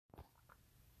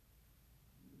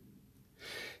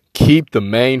Keep the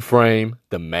mainframe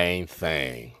the main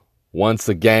thing. Once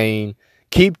again,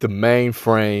 keep the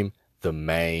mainframe the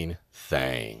main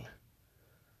thing.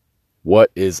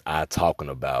 What is I talking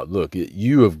about? Look,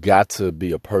 you have got to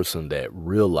be a person that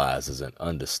realizes and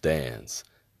understands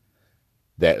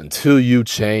that until you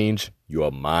change your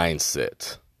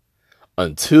mindset,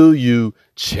 until you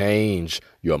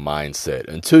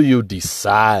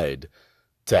decide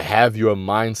to have your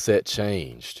mindset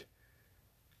changed,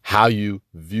 how you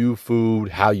view food,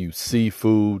 how you see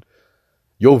food,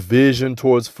 your vision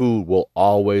towards food will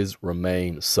always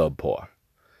remain subpar.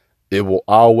 It will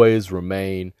always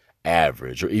remain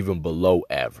average or even below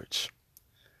average.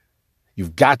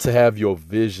 You've got to have your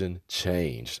vision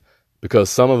changed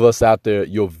because some of us out there,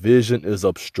 your vision is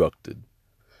obstructed.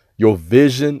 Your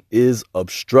vision is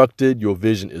obstructed. Your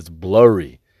vision is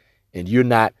blurry, and you're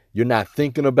not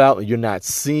thinking about and you're not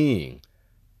seeing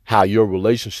how your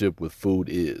relationship with food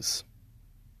is.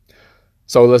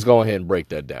 So let's go ahead and break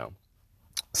that down.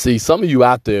 See, some of you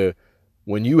out there,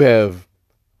 when you have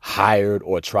hired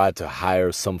or tried to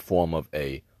hire some form of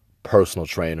a personal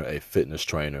trainer, a fitness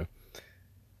trainer,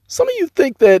 some of you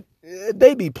think that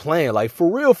they be playing, like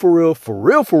for real.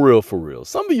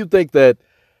 Some of you think that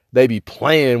they be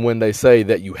playing when they say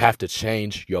that you have to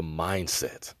change your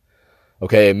mindset.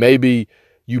 Okay, maybe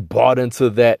you bought into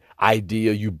that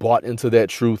idea, you bought into that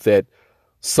truth at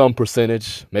some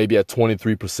percentage, maybe at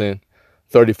 23%,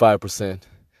 35%,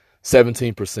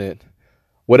 17%,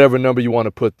 whatever number you want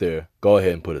to put there, go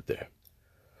ahead and put it there.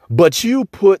 But you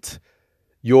put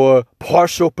your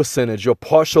partial percentage, your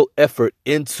partial effort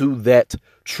into that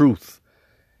truth.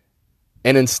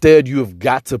 And instead, you have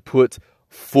got to put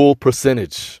full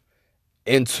percentage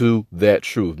into that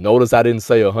truth. Notice I didn't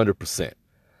say 100%.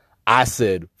 I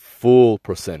said full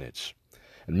percentage.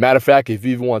 And matter of fact, if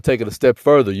you even want to take it a step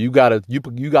further, you gotta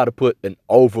put an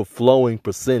overflowing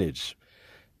percentage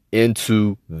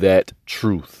into that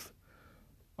truth.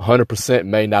 100%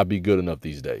 may not be good enough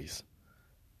these days.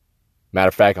 Matter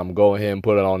of fact, I'm going to go ahead and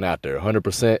put it on out there.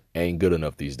 100% ain't good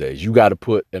enough these days. You got to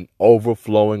put an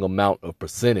overflowing amount of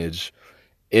percentage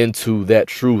into that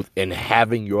truth and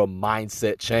having your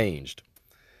mindset changed.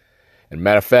 And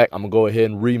matter of fact, I'm going to go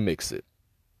ahead and remix it.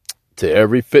 To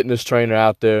every fitness trainer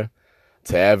out there,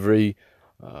 to every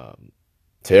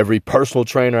personal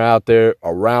trainer out there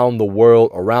around the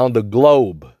world, around the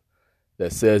globe,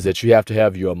 that says that you have to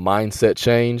have your mindset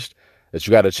changed, that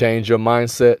you got to change your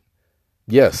mindset.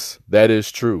 Yes, that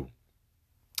is true.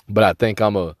 But I think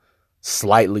I'm going to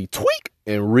slightly tweak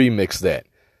and remix that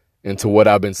into what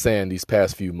I've been saying these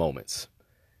past few moments.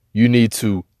 You need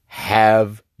to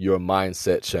have your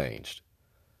mindset changed.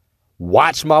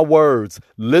 Watch my words.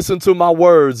 Listen to my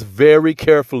words very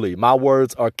carefully. My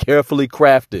words are carefully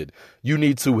crafted. You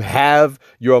need to have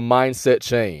your mindset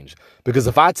changed. Because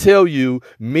if I tell you,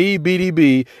 me,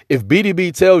 BDB, if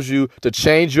BDB tells you to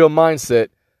change your mindset,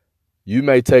 you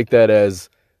may take that as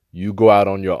you go out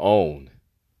on your own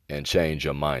and change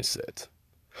your mindset.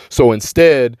 So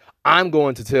instead, I'm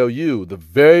going to tell you the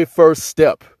very first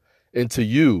step into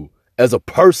you as a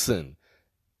person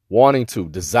wanting to,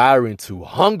 desiring to,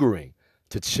 hungering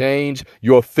to change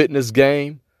your fitness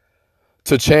game,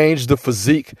 to change the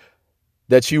physique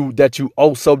that you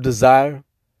also desire,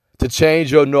 to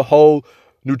change your whole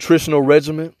nutritional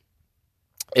regimen.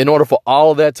 In order for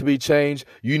all that to be changed,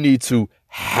 you need to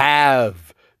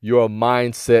have your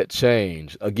mindset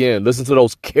change. Again, listen to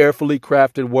those carefully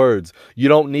crafted words. You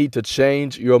don't need to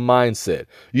change your mindset.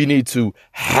 You need to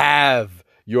have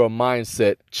your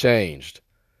mindset changed.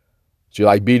 So you're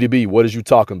like, BDB, what is you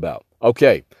talking about?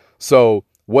 Okay, so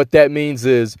what that means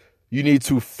is you need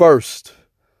to first,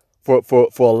 for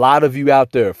a lot of you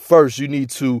out there, first you need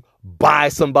to buy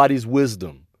somebody's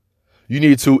wisdom. You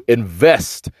need to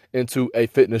invest into a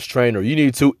fitness trainer. You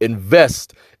need to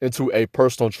invest into a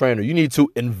personal trainer. You need to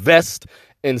invest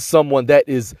in someone that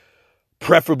is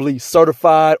preferably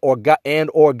certified or got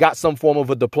some form of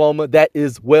a diploma that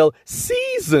is well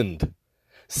seasoned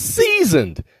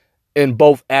in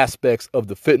both aspects of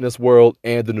the fitness world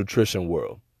and the nutrition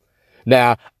world.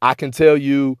 Now, I can tell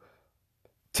you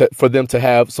for them to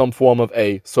have some form of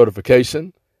a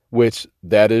certification, which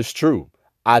that is true.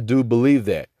 I do believe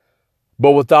that.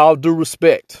 But with all due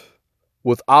respect,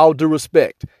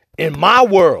 in my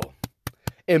world,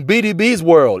 in BDB's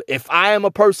world, if I am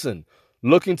a person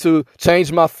looking to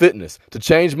change my fitness, to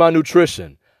change my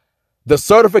nutrition, the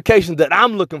certification that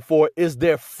I'm looking for is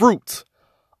their fruit.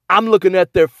 I'm looking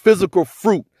at their physical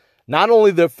fruit. Not only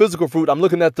their physical fruit, I'm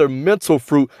looking at their mental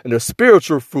fruit and their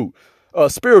spiritual fruit.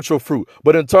 spiritual fruit.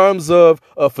 But in terms of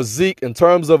a physique, in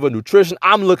terms of a nutrition,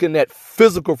 I'm looking at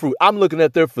physical fruit. I'm looking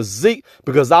at their physique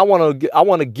because I want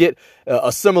to get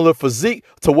a similar physique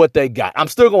to what they got. I'm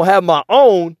still going to have my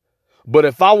own, but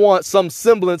if I want some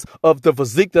semblance of the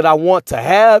physique that I want to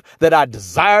have, that I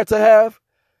desire to have,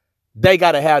 they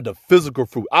got to have the physical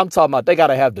fruit. I'm talking about they got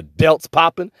to have the delts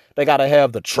popping. They got to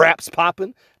have the traps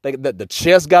popping. The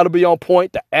chest got to be on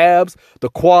point, the abs, the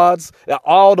quads,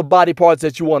 all the body parts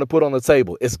that you want to put on the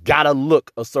table. It's got to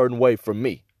look a certain way for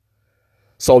me.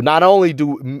 So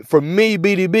for me,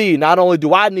 BDB, not only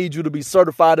do I need you to be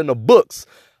certified in the books,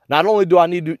 not only do I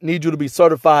need you to be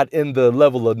certified in the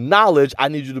level of knowledge, I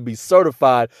need you to be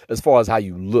certified as far as how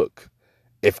you look.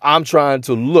 If I'm trying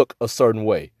to look a certain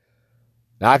way.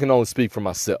 Now, I can only speak for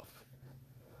myself.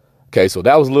 Okay, so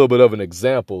that was a little bit of an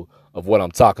example of what I'm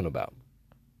talking about.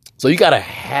 So you got to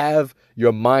have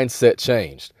your mindset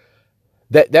changed.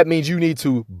 That means you need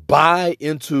to buy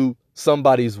into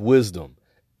somebody's wisdom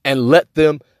and let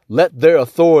their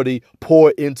authority pour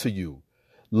into you.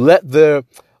 Let their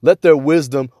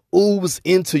wisdom ooze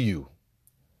into you.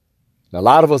 Now, a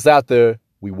lot of us out there,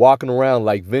 we walking around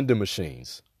like vending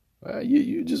machines.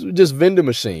 You just vending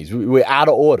machines. We're out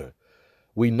of order.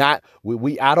 We out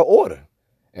of order.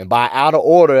 And by out of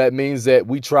order, that means that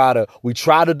we try to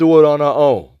do it on our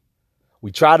own.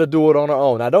 We try to do it on our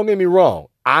own. Now, don't get me wrong.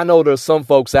 I know there's some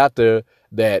folks out there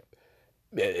that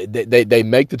they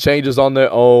make the changes on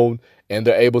their own and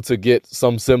they're able to get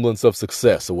some semblance of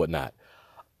success or whatnot.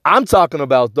 I'm talking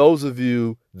about those of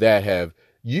you that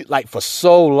for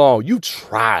so long, you have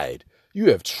tried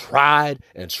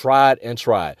and tried and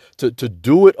tried to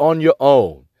do it on your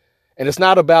own. And it's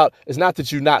not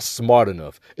that you're not smart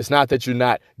enough. It's not that you're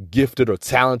not gifted or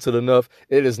talented enough.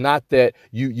 It is not that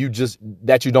you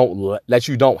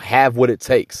don't have what it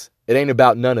takes. It ain't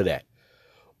about none of that.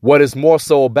 What it's more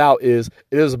so about it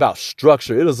is about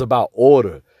structure. It is about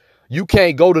order. You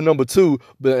can't go to number 2,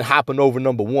 but hopping over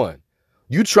number 1.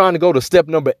 You trying to go to step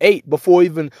number 8 before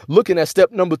even looking at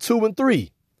step number 2 and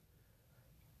 3.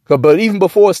 But even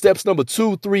before steps number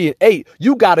 2, 3, and 8,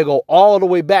 you got to go all the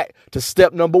way back to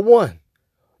step number 1.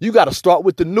 You got to start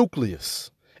with the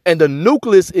nucleus. And the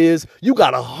nucleus is you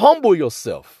got to humble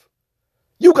yourself.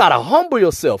 You got to humble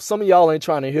yourself. Some of y'all ain't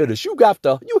trying to hear this. You have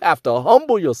to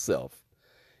humble yourself.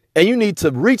 And you need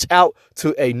to reach out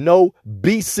to a no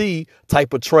BC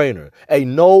type of trainer, a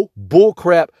no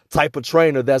bullcrap type of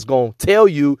trainer that's going to tell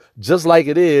you just like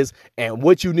it is and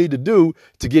what you need to do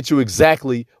to get you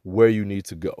exactly where you need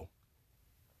to go.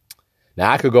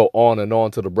 Now, I could go on and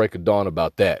on to the break of dawn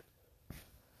about that.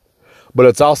 But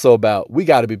it's also about we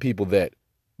got to be people that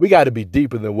we got to be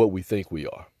deeper than what we think we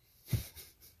are.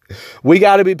 We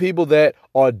got to be people that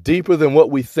are deeper than what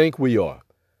we think we are.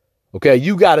 Okay,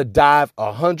 you got to dive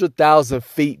 100,000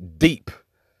 feet deep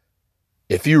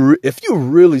if you're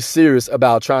really serious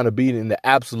about trying to be in the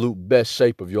absolute best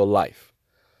shape of your life.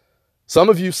 Some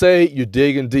of you say you're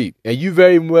digging deep, and you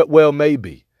very well may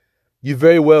be. You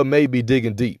very well may be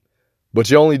digging deep, but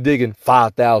you're only digging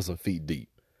 5,000 feet deep.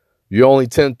 You're only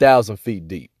 10,000 feet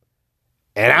deep.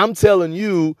 And I'm telling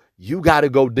you, you got to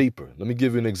go deeper. Let me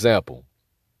give you an example.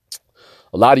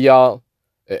 A lot of y'all,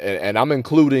 and I'm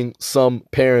including some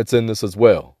parents in this as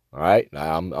well. All right.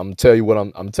 Now I'm tell you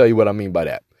what I mean by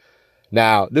that.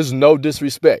 Now, there's no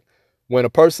disrespect. When a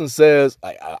person says,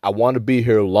 I want to be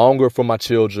here longer for my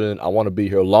children, I want to be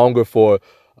here longer for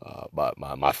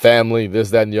my family,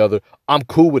 this, that, and the other, I'm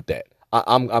cool with that.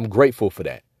 I'm grateful for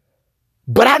that.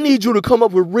 But I need you to come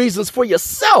up with reasons for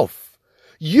yourself.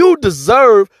 You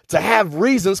deserve to have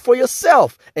reasons for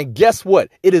yourself. And guess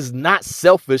what? It is not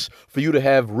selfish for you to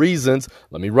have reasons.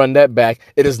 Let me run that back.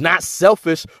 It is not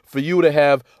selfish for you to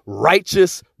have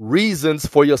righteous reasons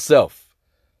for yourself.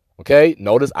 Okay,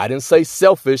 notice I didn't say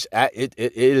selfish. It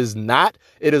is not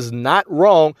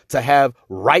wrong to have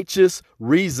righteous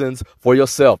reasons for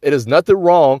yourself. It is nothing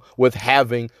wrong with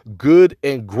having good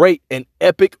and great and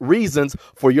epic reasons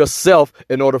for yourself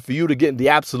in order for you to get in the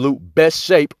absolute best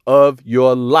shape of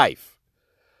your life.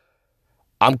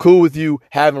 I'm cool with you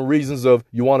having reasons of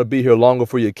you want to be here longer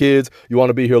for your kids. You want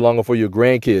to be here longer for your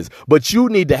grandkids. But you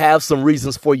need to have some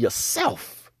reasons for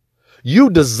yourself.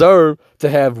 You deserve to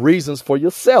have reasons for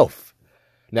yourself.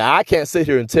 Now, I can't sit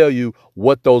here and tell you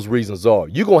what those reasons are.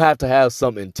 You're going to have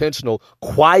some intentional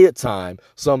quiet time,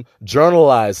 some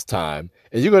journalized time,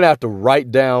 and you're going to have to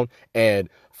write down and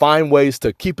find ways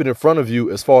to keep it in front of you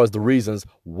as far as the reasons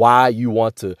why you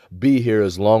want to be here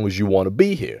as long as you want to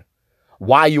be here,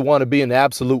 why you want to be in the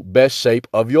absolute best shape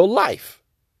of your life.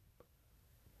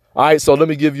 All right, so let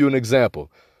me give you an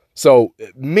example. So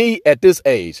me at this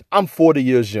age, I'm 40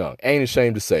 years young. Ain't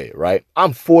ashamed to say it, right?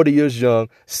 I'm 40 years young,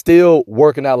 still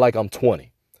working out like I'm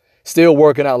 20, still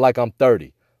working out like I'm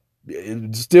 30,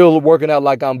 still working out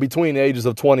like I'm between the ages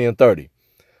of 20 and 30.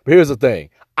 But here's the thing.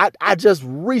 I just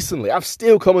recently, I'm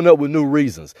still coming up with new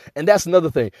reasons. And that's another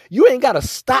thing. You ain't got to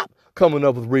stop coming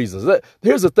up with reasons.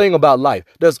 Here's the thing about life.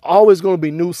 There's always going to be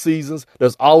new seasons.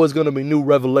 There's always going to be new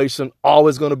revelation,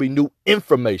 always going to be new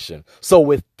information. So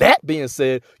with that being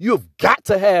said, you've got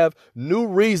to have new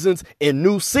reasons and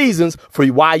new seasons for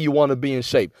why you want to be in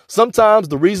shape. Sometimes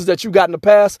the reasons that you got in the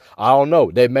past, I don't know.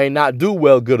 They may not do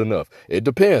well good enough. It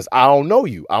depends. I don't know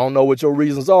you. I don't know what your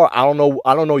reasons are. I don't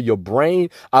know your brain.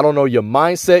 I don't know your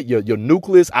mindset, your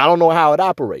nucleus. I don't know how it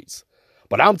operates.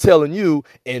 But I'm telling you,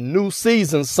 in new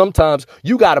seasons, sometimes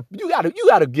you gotta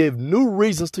give new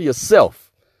reasons to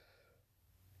yourself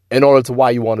in order to why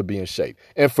you want to be in shape.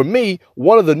 And for me,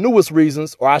 one of the newest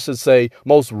reasons, or I should say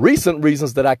most recent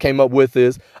reasons that I came up with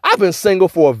is I've been single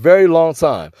for a very long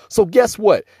time. So guess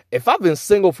what? If I've been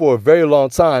single for a very long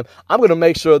time, I'm going to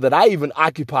make sure that I even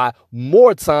occupy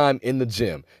more time in the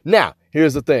gym. Now,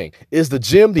 here's the thing. Is the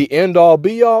gym the end all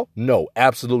be all? No,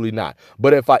 absolutely not.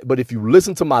 But if you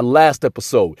listen to my last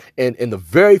episode and in the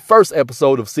very first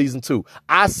episode of season 2,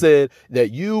 I said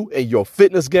that you and your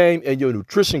fitness game and your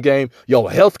nutrition game,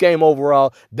 your health game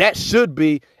overall, that should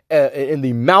be in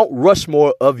the Mount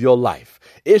Rushmore of your life.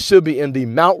 It should be in the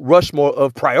Mount Rushmore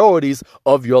of priorities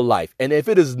of your life. And if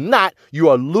it is not, you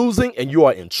are losing and you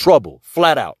are in trouble,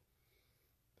 flat out.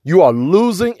 You are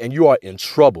losing and you are in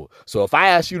trouble. So if I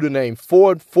ask you to name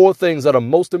four things that are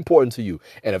most important to you,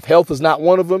 and if health is not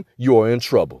one of them, you are in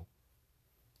trouble.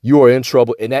 You are in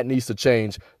trouble, and that needs to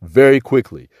change very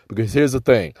quickly. Because here's the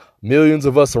thing. Millions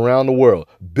of us around the world,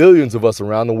 billions of us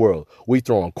around the world, we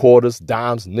throwing quarters,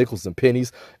 dimes, nickels, and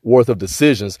pennies worth of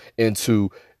decisions into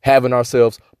having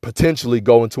ourselves potentially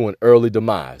go into an early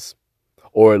demise,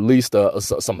 or at least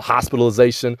some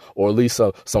hospitalization, or at least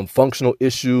some functional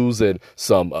issues and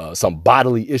some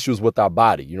bodily issues with our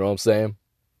body. You know what I'm saying?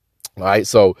 All right.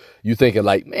 So you thinking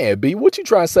like, man, B, what you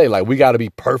trying to say? Like, we got to be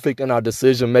perfect in our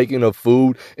decision making of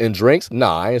food and drinks?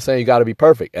 Nah, I ain't saying you got to be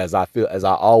perfect, as I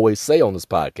always say on this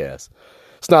podcast.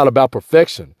 It's not about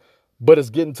perfection, but it's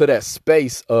getting to that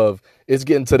space of, it's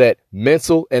getting to that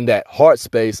mental and that heart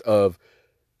space of,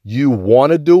 you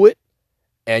want to do it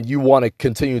and you want to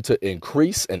continue to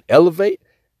increase and elevate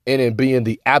and in being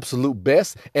the absolute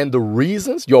best. And the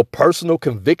reasons, your personal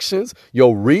convictions,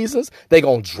 your reasons, they're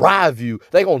going to drive you.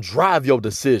 They're going to drive your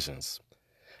decisions.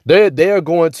 They're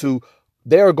going to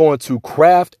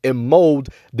craft and mold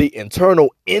the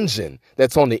internal engine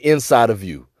that's on the inside of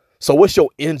you. So what's your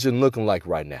engine looking like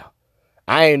right now?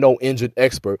 I ain't no engine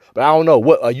expert, but I don't know.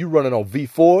 What are you running on?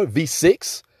 V4,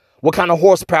 V6? What kind of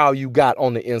horsepower you got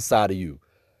on the inside of you?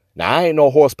 Now, I ain't no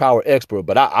horsepower expert,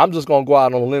 but I'm just going to go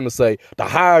out on a limb and say the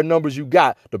higher numbers you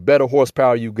got, the better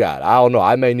horsepower you got. I don't know.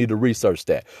 I may need to research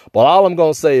that. But all I'm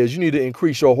going to say is you need to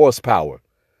increase your horsepower.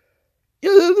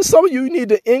 Some of you need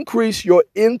to increase your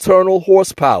internal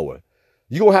horsepower.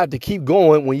 You're going to have to keep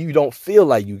going when you don't feel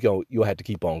like you'll have to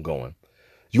keep on going.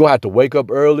 You're going to have to wake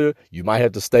up earlier. You might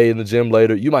have to stay in the gym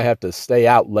later. You might have to stay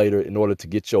out later in order to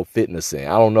get your fitness in.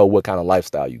 I don't know what kind of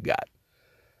lifestyle you got.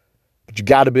 But you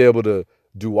got to be able to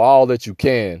do all that you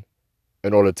can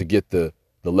in order to get the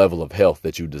level of health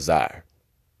that you desire.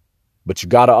 But you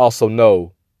got to also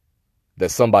know that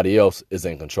somebody else is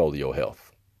in control of your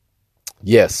health.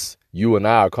 Yes, you and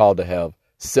I are called to have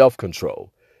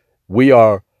self-control. We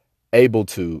are able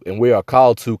to, and we are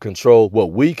called to control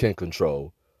what we can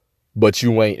control. But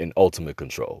you ain't in ultimate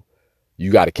control.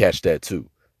 You got to catch that too.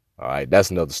 All right.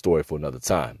 That's another story for another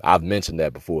time. I've mentioned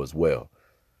that before as well.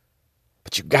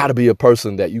 But you got to be a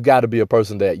person that,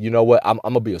 you know what? I'm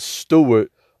going to be a steward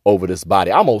over this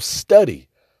body. I'm going to study.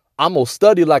 I'm going to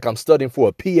study like I'm studying for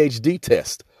a PhD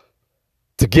test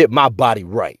to get my body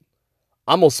right.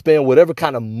 I'm going to spend whatever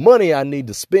kind of money I need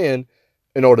to spend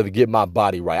in order to get my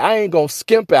body right. I ain't going to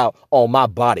skimp out on my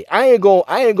body. I ain't going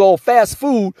to fast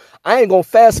food. I ain't going to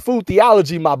fast food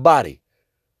theology my body.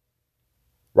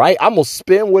 Right? I'm going to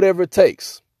spend whatever it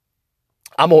takes.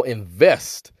 I'm going to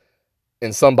invest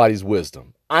in somebody's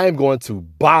wisdom. I am going to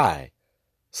buy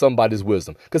somebody's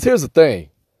wisdom. Because here's the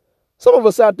thing. Some of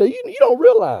us out there, you don't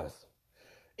realize.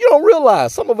 You don't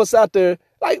realize some of us out there,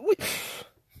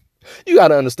 you got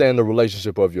to understand the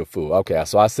relationship of your food. Okay,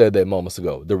 so I said that moments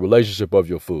ago. The relationship of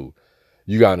your food.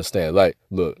 You got to understand. Like,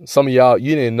 look, some of y'all,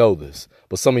 you didn't know this,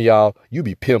 but some of y'all, you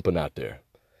be pimping out there.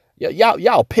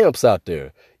 Y'all pimps out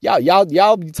there.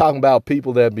 Y'all be talking about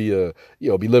people that be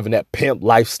be living that pimp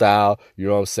lifestyle. You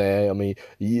know what I'm saying? I mean,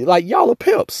 y'all are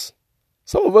pimps.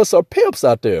 Some of us are pimps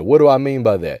out there. What do I mean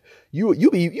by that? You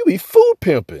be food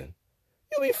pimping.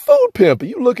 You be food pimping.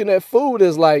 You looking at food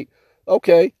as like,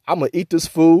 okay, I'm gonna eat this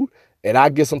food and I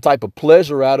get some type of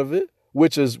pleasure out of it,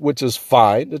 which is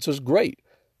fine, which is great.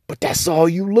 But that's all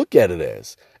you look at it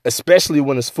as, especially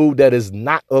when it's food that is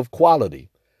not of quality.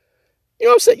 You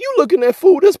know what I'm saying? You looking at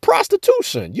food as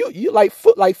prostitution. You like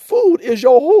food is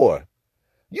your whore.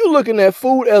 You looking at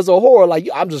food as a whore, like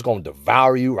I'm just gonna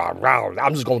devour you.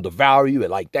 I'm just gonna devour you,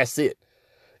 and like that's it.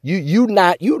 You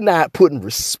not putting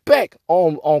respect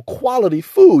on quality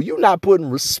food. You not putting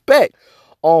respect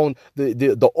on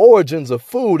the origins of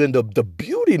food and the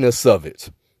beautiness of it.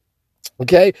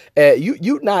 Okay,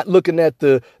 you not looking at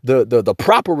the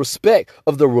proper respect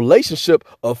of the relationship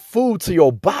of food to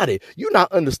your body. You're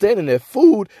not understanding that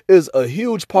food is a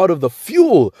huge part of the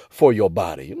fuel for your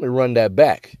body. Let me run that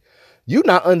back. You're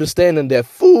not understanding that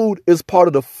food is part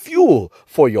of the fuel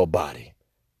for your body.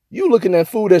 You looking at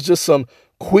food as just some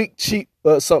quick cheap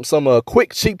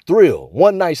quick cheap thrill,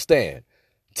 one night stand,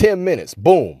 10 minutes,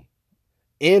 boom,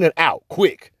 in and out,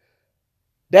 quick.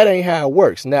 That ain't how it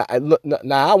works. Now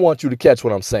I want you to catch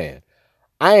what I'm saying.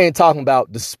 I ain't talking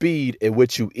about the speed at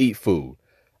which you eat food.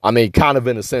 I mean, kind of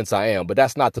in a sense I am, but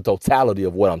that's not the totality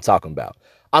of what I'm talking about.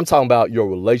 I'm talking about your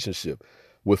relationship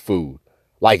with food.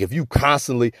 Like if you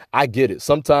constantly, I get it.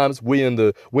 Sometimes we in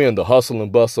the hustle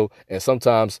and bustle, and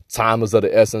sometimes time is of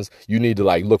the essence. You need to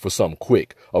like look for something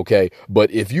quick. Okay. But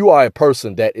if you are a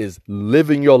person that is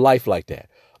living your life like that,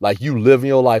 like you living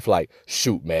your life like,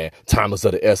 shoot, man, time is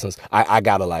of the essence. I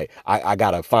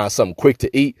gotta find something quick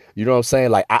to eat. You know what I'm saying?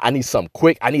 Like I need something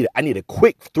quick. I need a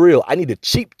quick thrill. I need a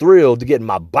cheap thrill to get in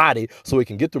my body so it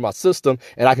can get through my system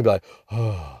and I can be like,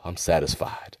 oh, I'm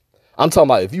satisfied. I'm talking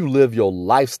about if you live your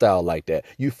lifestyle like that,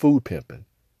 you food pimping.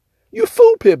 You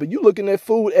food pimping. You looking at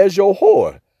food as your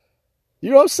whore. You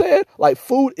know what I'm saying? Like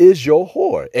food is your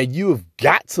whore, and you've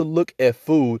got to look at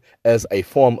food as a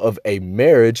form of a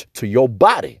marriage to your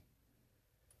body.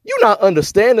 You're not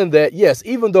understanding that, yes,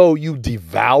 even though you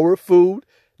devour food,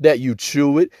 that you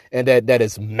chew it and that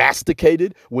is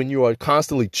masticated when you are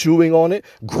constantly chewing on it,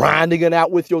 grinding it out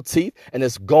with your teeth, and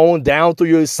it's going down through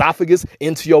your esophagus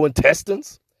into your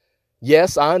intestines.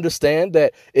 Yes, I understand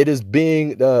that it is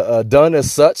being done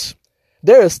as such.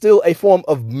 There is still a form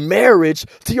of marriage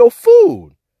to your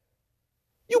food.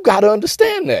 You got to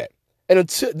understand that. And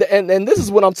this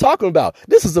is what I'm talking about.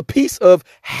 This is a piece of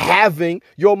having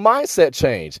your mindset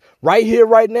change. Right here,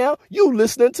 right now, you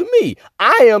listening to me.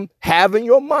 I am having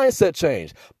your mindset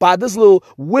change by this little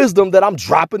wisdom that I'm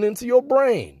dropping into your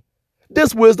brain.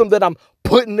 This wisdom that I'm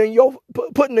putting in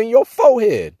your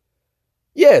forehead.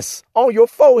 Yes, on your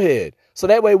forehead. So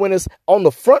that way when it's on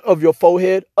the front of your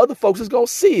forehead, other folks is going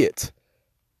to see it.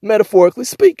 Metaphorically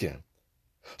speaking.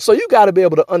 So you got to be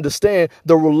able to understand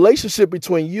the relationship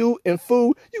between you and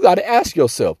food. You got to ask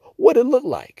yourself, what it look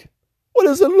like? What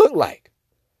does it look like?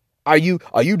 Are you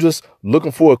just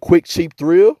looking for a quick, cheap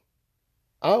thrill?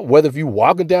 Whether if you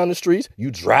walking down the streets,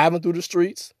 you driving through the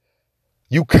streets,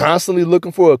 you constantly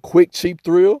looking for a quick, cheap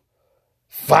thrill,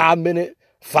 5-minute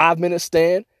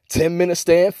stand, 10-minute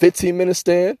stand, 15-minute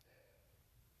stand.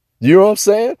 You know what I'm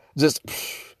saying?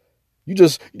 You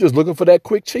just looking for that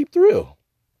quick, cheap thrill.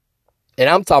 And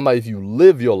I'm talking about if you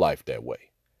live your life that way.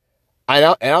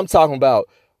 And I'm talking about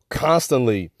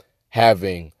constantly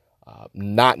having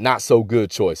not so good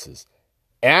choices.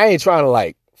 And I ain't trying to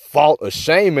like fault or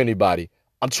shame anybody.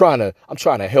 I'm trying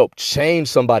to help change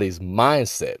somebody's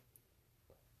mindset.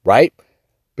 Right?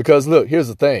 Because look, here's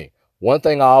the thing. One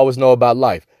thing I always know about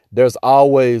life, there's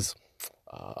always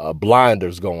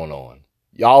blinders going on.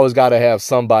 You always got to have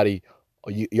somebody.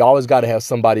 You always got to have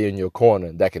somebody in your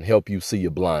corner that can help you see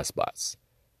your blind spots.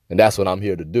 And that's what I'm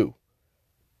here to do.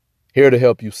 Here to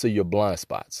help you see your blind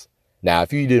spots. Now,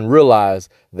 if you didn't realize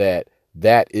that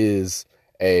is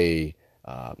an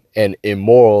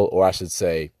immoral, or I should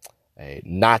say,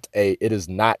 it is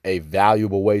not a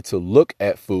valuable way to look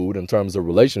at food in terms of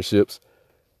relationships,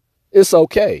 it's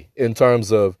okay in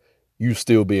terms of you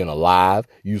still being alive,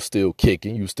 you still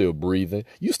kicking, you still breathing,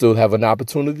 you still have an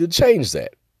opportunity to change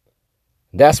that.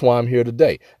 That's why I'm here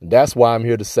today. That's why I'm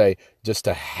here to say, just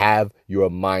to have your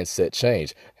mindset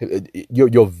change.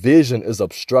 Your vision is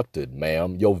obstructed,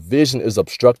 ma'am. Your vision is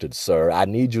obstructed, sir. I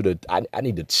need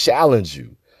to challenge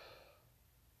you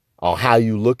on how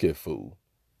you look at food.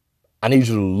 I need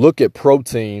you to look at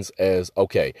proteins as,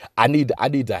 okay, I need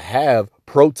to have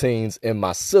proteins in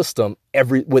my system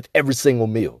with every single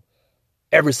meal.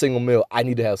 Every single meal, I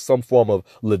need to have some form of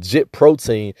legit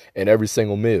protein in every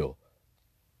single meal.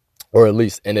 Or at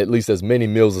least as many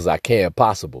meals as I can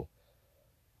possible.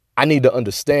 I need to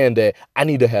understand that I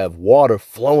need to have water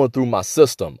flowing through my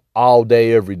system all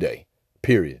day, every day,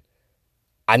 period.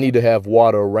 I need to have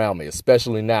water around me,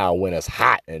 especially now when it's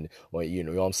hot and when, you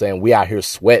know what I'm saying? We out here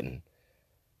sweating,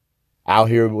 out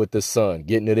here with the sun,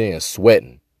 getting it in,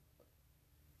 sweating.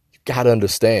 You got to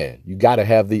understand. You got to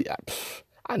have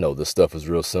I know this stuff is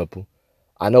real simple.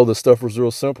 I know this stuff is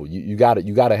real simple. You got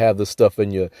to have this stuff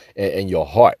in your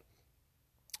heart.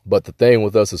 But the thing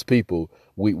with us as people,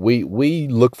 we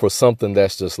look for something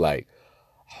that's just like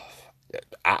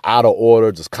out of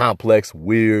order, just complex,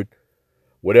 weird,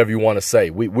 whatever you want to say.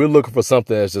 We're looking for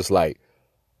something that's just like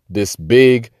this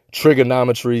big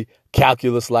trigonometry,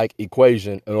 calculus-like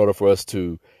equation in order for us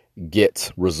to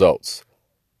get results.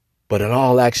 But in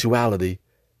all actuality,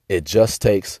 it just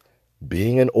takes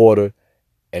being in order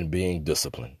and being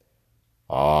disciplined.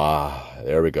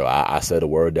 There we go. I said a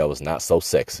word that was not so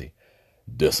sexy.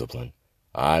 Discipline.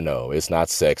 I know it's not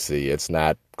sexy. It's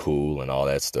not cool and all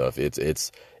that stuff.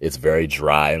 It's very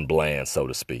dry and bland, so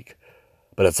to speak.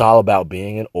 But it's all about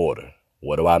being in order.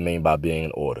 What do I mean by being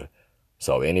in order?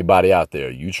 So anybody out there,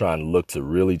 you trying to look to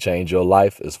really change your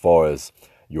life as far as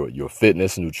your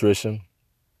fitness and nutrition,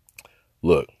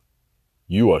 look,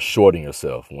 you are shorting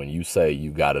yourself when you say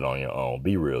you got it on your own.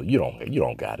 Be real. You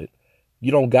don't got it.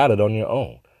 You don't got it on your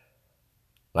own.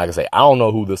 Like I say, I don't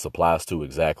know who this applies to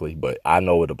exactly, but I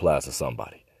know it applies to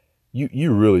somebody.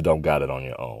 You really don't got it on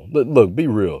your own. Look, be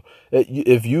real.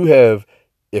 If you have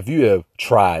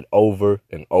tried over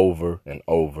and over and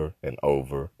over and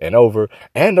over and over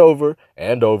and over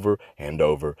and over and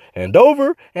over and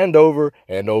over and over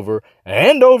and over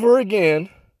and over again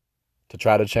to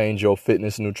try to change your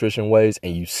fitness and nutrition ways,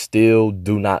 and you still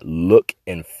do not look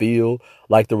and feel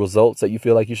like the results that you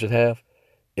feel like you should have,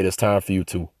 it is time for you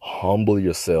to humble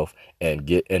yourself and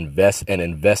invest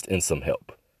in some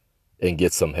help and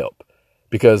get some help,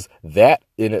 because that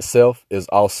in itself is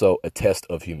also a test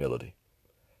of humility.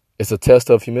 It's a test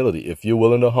of humility. If you're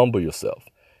willing to humble yourself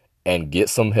and get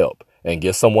some help and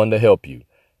get someone to help you,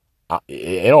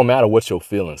 it don't matter what your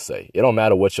feelings say. It don't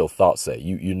matter what your thoughts say.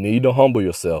 You need to humble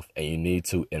yourself and you need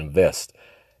to invest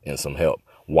in some help.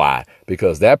 Why?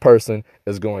 Because that person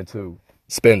is going to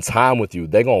spend time with you.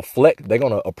 They're going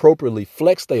to appropriately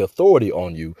flex their authority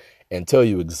on you and tell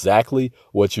you exactly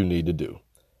what you need to do.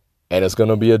 And it's going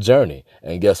to be a journey.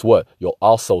 And guess what? You'll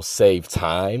also save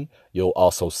time. You'll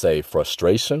also save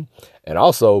frustration. And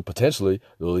also potentially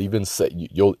even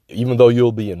though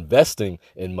you'll be investing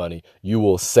in money, you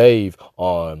will save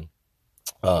on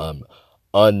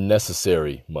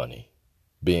unnecessary money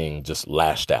being just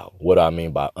lashed out. What do I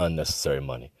mean by unnecessary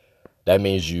money? That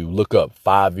means you look up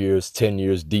 5 years, 10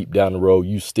 years deep down the road,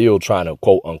 you still trying to,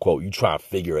 quote unquote, you try and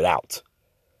figure it out.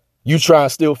 You try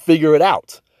and still figure it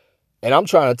out. And I'm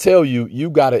trying to tell you, you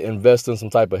got to invest in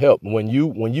some type of help. When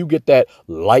you get that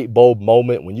light bulb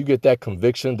moment, when you get that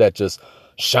conviction that just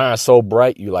shines so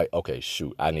bright, you're like, okay,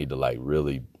 shoot, I need to like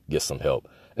really get some help.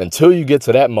 Until you get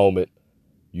to that moment,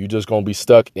 you just going to be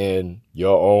stuck in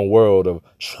your own world of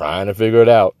trying to figure it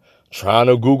out, trying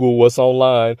to Google what's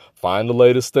online, find the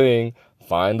latest thing,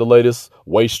 find the latest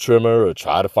waist trimmer, or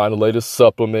try to find the latest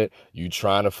supplement. You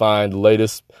trying to find the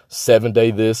latest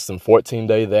 7-day this and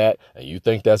 14-day that, and you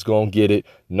think that's going to get it.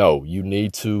 No, you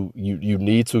need to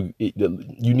get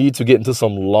into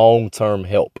some long-term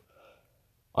help.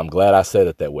 I'm glad I said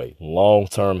it that way.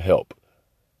 Long-term help.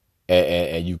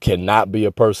 And you cannot be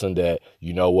a person that,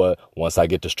 you know what, once I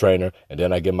get this trainer and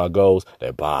then I get my goals,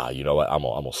 that, you know what, I'm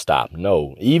going to stop.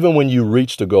 No, even when you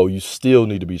reach the goal, you still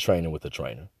need to be training with the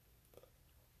trainer.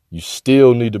 You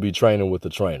still need to be training with the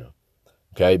trainer,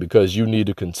 okay? Because you need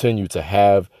to continue to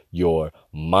have your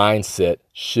mindset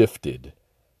shifted.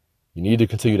 You need to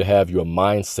continue to have your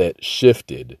mindset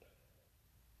shifted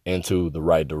into the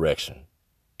right direction.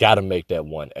 Got to make that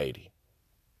 180.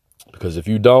 Because if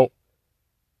you don't,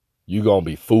 you're going to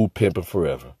be food pimping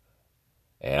forever.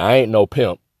 And I ain't no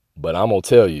pimp, but I'm going to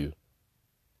tell you,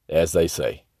 as they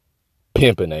say,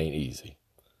 pimping ain't easy.